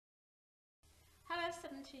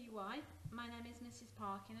Hello 7TY, my name is Mrs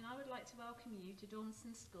Parkin and I would like to welcome you to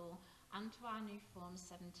Dormston School and to our new form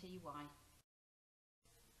 7TY.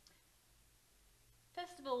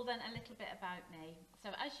 First of all then, a little bit about me.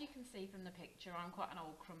 So as you can see from the picture, I'm quite an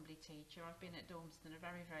old crumbly teacher. I've been at Dormston a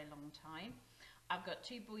very, very long time. I've got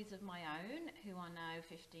two boys of my own who are now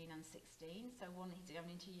 15 and 16. So one is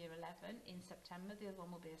going into year 11 in September, the other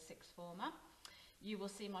one will be a sixth former. You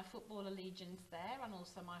will see my football allegiance there and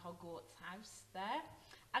also my Hogwarts house there.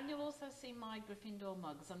 And you'll also see my Gryffindor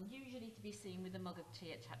mugs. I'm usually to be seen with a mug of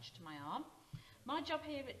tea attached to my arm. My job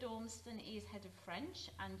here at Dormston is Head of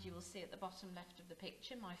French, and you will see at the bottom left of the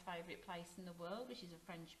picture my favourite place in the world, which is a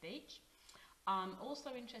French beach. I'm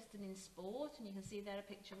also interested in sport, and you can see there a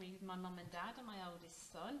picture of me with my mum and dad and my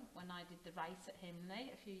oldest son when I did the race at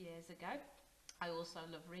Himley a few years ago. I also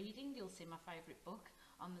love reading. You'll see my favourite book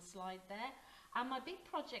on the slide there. And my big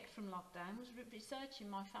project from lockdown was researching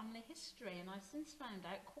my family history, and I've since found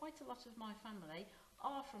out quite a lot of my family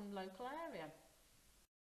are from the local area.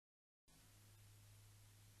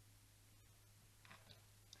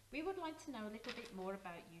 We would like to know a little bit more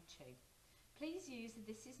about you too. Please use the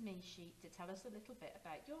This Is Me sheet to tell us a little bit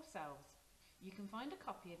about yourselves. You can find a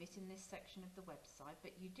copy of it in this section of the website,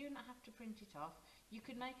 but you do not have to print it off. You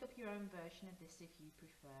could make up your own version of this if you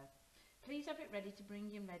prefer. Please have it ready to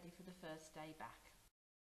bring in ready for the first day back.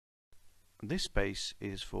 This space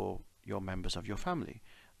is for your members of your family.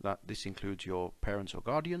 This includes your parents or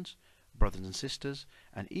guardians, brothers and sisters,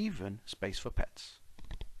 and even space for pets.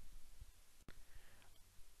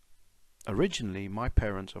 Originally, my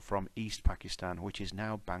parents are from East Pakistan, which is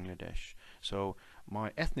now Bangladesh, so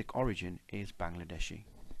my ethnic origin is Bangladeshi.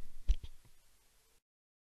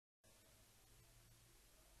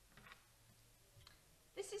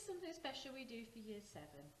 This is something special we do for Year 7.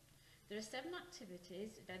 There are 7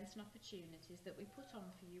 activities, events and opportunities that we put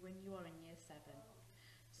on for you when you are in Year 7.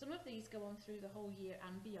 Some of these go on through the whole year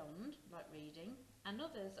and beyond, like reading, and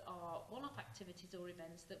others are one-off activities or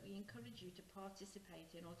events that we encourage you to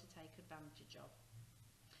participate in or to take advantage of.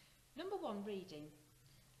 Number 1, reading.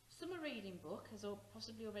 Summer reading book has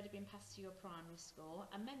possibly already been passed to your primary school,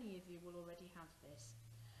 and many of you will already have this.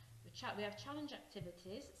 We have challenge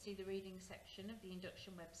activities, see the reading section of the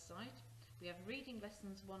induction website. We have reading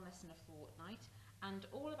lessons, 1 lesson a fortnight, and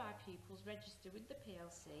all of our pupils register with the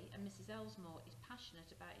PLC, and Mrs Elsmore is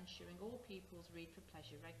passionate about ensuring all pupils read for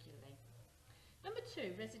pleasure regularly. Number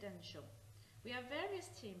 2, residential. We have various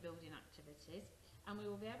team building activities, and we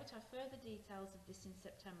will be able to have further details of this in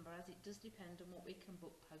September, as it does depend on what we can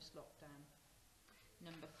book post-lockdown.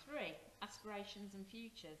 Number 3, aspirations and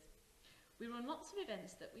futures. We run lots of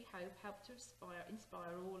events that we hope help to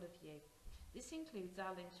inspire all of you. This includes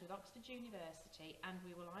our links with Oxford University, and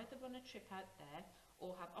we will either run a trip out there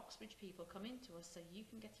or have Oxbridge people come into us so you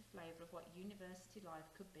can get a flavour of what university life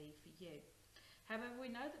could be for you. However, we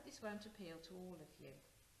know that this won't appeal to all of you.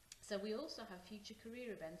 So we also have future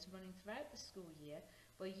career events running throughout the school year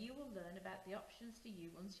where you will learn about the options for you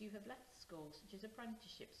once you have left school, such as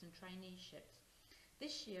apprenticeships and traineeships.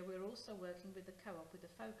 This year we're also working with the co-op with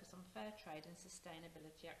a focus on fair trade and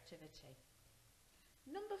sustainability activity.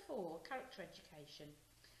 Number 4, character education.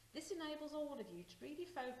 This enables all of you to really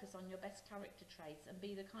focus on your best character traits and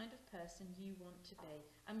be the kind of person you want to be.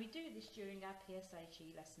 And we do this during our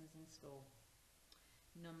PSHE lessons in school.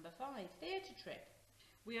 Number 5, theatre trip.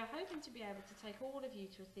 We are hoping to be able to take all of you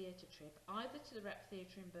to a theatre trip, either to the Rep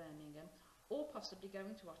Theatre in Birmingham or possibly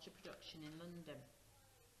going to watch a production in London.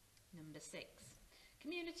 Number 6.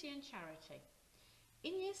 Community and charity.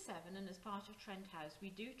 In Year 7 and as part of Trent House, we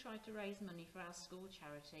do try to raise money for our school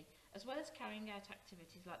charity, as well as carrying out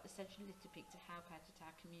activities like the Sedgley Litter Pick to help out at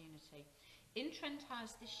our community. In Trent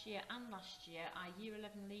House this year and last year, our Year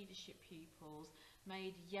 11 leadership pupils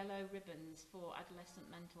made yellow ribbons for adolescent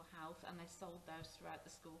mental health, and they sold those throughout the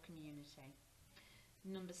school community.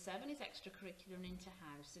 Number 7 is extracurricular and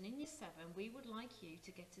inter-house, and in Year 7 we would like you to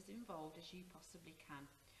get as involved as you possibly can.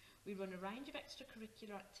 We run a range of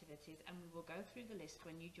extracurricular activities, and we will go through the list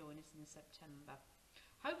when you join us in September.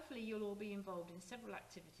 Hopefully you'll all be involved in several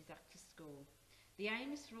activities after school. The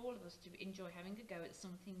aim is for all of us to enjoy having a go at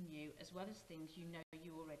something new, as well as things you know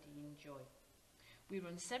you already enjoy. We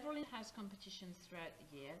run several in-house competitions throughout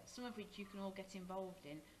the year, some of which you can all get involved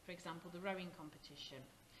in, for example the rowing competition,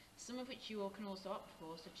 some of which you all can also opt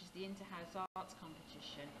for, such as the inter-house arts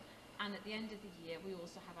competition, and at the end of the year we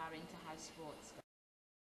also have our inter-house sports day.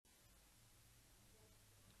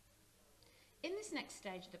 In this next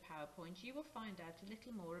stage of the PowerPoint, you will find out a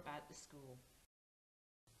little more about the school.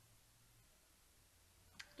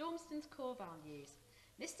 Dormston's core values.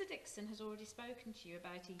 Mr Dixon has already spoken to you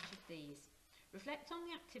about each of these. Reflect on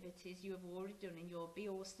the activities you have already done in your Be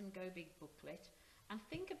Awesome Go Big booklet and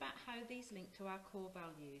think about how these link to our core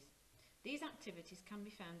values. These activities can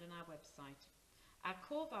be found on our website. Our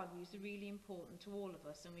core values are really important to all of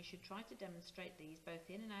us, and we should try to demonstrate these both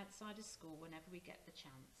in and outside of school whenever we get the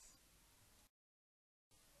chance.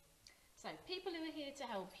 So, people who are here to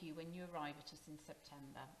help you when you arrive at us in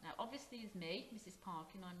September. Now, obviously is me, Mrs.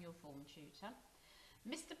 Parkin, I'm your form tutor.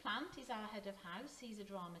 Mr. Plant is our head of house, he's a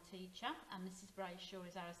drama teacher, and Mrs. Brayshaw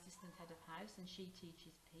is our assistant head of house, and she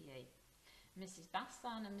teaches PE. Mrs.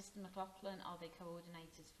 Bassan and Mr. McLaughlin are the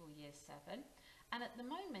coordinators for Year 7. And at the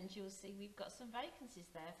moment, you'll see we've got some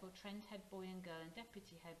vacancies there for Trent head boy and girl and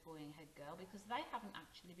deputy head boy and head girl, because they haven't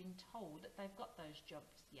actually been told that they've got those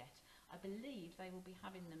jobs yet. I believe they will be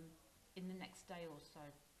having them in the next day or so.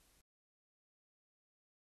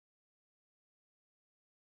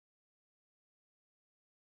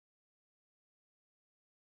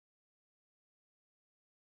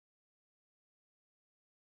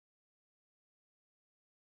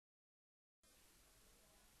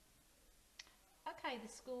 Okay,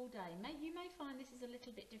 the school day. You may find this is a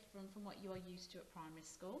little bit different from what you are used to at primary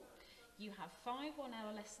school. You have 5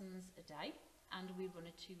 one-hour lessons a day, and we run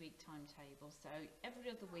a 2-week timetable. So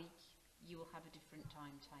every other week you will have a different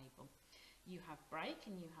timetable. You have break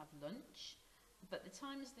and you have lunch, but the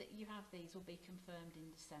times that you have these will be confirmed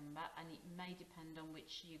in December, and it may depend on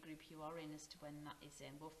which year group you are in as to when that is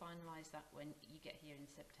in. We'll finalise that when you get here in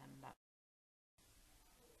September.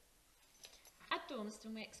 At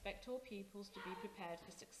Dormiston, we expect all pupils to be prepared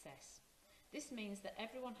for success. This means that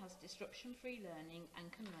everyone has disruption-free learning and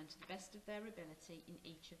can learn to the best of their ability in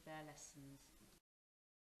each of their lessons.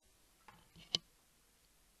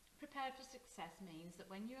 Prepared for success means that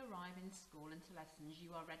when you arrive in school and to lessons,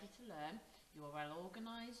 you are ready to learn, you are well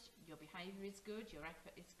organised, your behaviour is good, your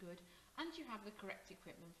effort is good, and you have the correct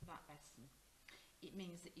equipment for that lesson. It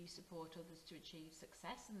means that you support others to achieve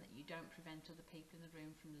success and that you don't prevent other people in the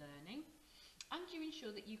room from learning. And you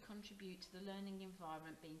ensure that you contribute to the learning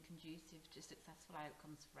environment being conducive to successful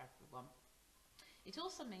outcomes for everyone. It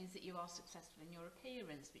also means that you are successful in your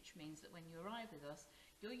appearance, which means that when you arrive with us,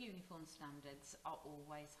 your uniform standards are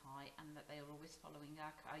always high and that they are always following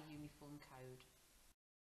our uniform code.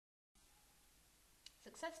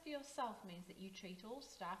 Success for yourself means that you treat all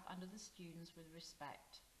staff and other students with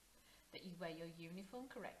respect, that you wear your uniform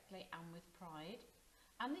correctly and with pride,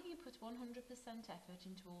 and that you put 100% effort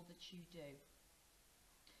into all that you do.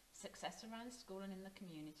 Success around school and in the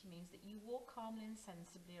community means that you walk calmly and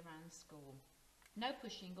sensibly around school, no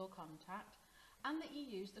pushing or contact, and that you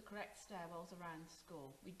use the correct stairwells around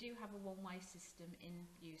school. We do have a one-way system in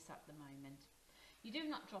use at the moment. You do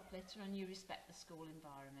not drop litter and you respect the school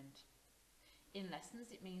environment. In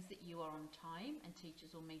lessons, it means that you are on time and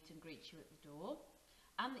teachers will meet and greet you at the door,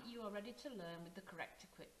 and that you are ready to learn with the correct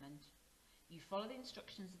equipment. You follow the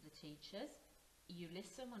instructions of the teachers. You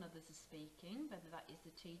listen when others are speaking, whether that is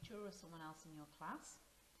the teacher or someone else in your class,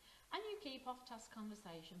 and you keep off-task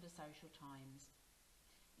conversation for social times.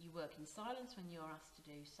 You work in silence when you are asked to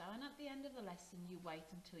do so, and at the end of the lesson you wait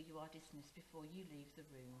until you are dismissed before you leave the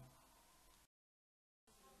room.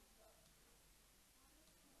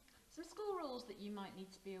 Some school rules that you might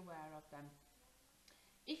need to be aware of then.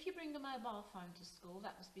 If you bring a mobile phone to school,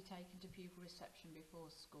 that must be taken to pupil reception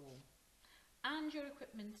before school. And your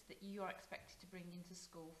equipment that you are expected to bring into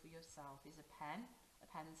school for yourself is a pen, a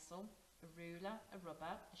pencil, a ruler, a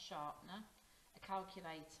rubber, a sharpener, a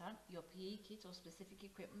calculator, your PE kit or specific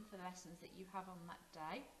equipment for the lessons that you have on that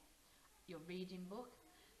day, your reading book,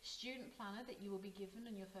 student planner that you will be given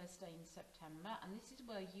on your first day in September, and this is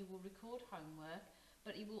where you will record homework,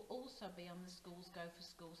 but it will also be on the Schools Go for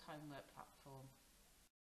Schools homework platform.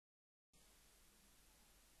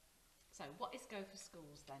 So what is Go for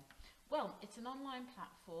Schools then? Well, it's an online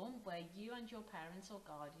platform where you and your parents or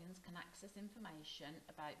guardians can access information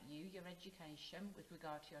about you, your education with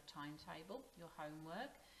regard to your timetable, your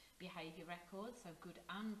homework, behaviour records, so good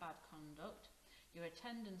and bad conduct, your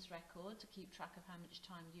attendance record to keep track of how much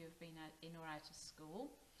time you have been in or out of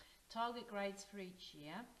school, target grades for each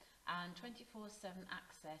year, and 24/7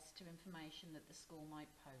 access to information that the school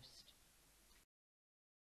might post.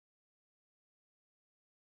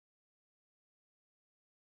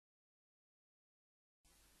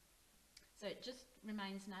 So it just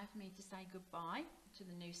remains now for me to say goodbye to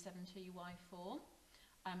the new 7-2Y form.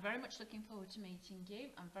 I'm very much looking forward to meeting you.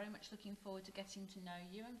 I'm very much looking forward to getting to know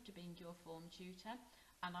you and to being your form tutor.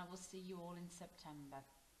 And I will see you all in September.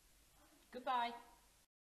 Goodbye.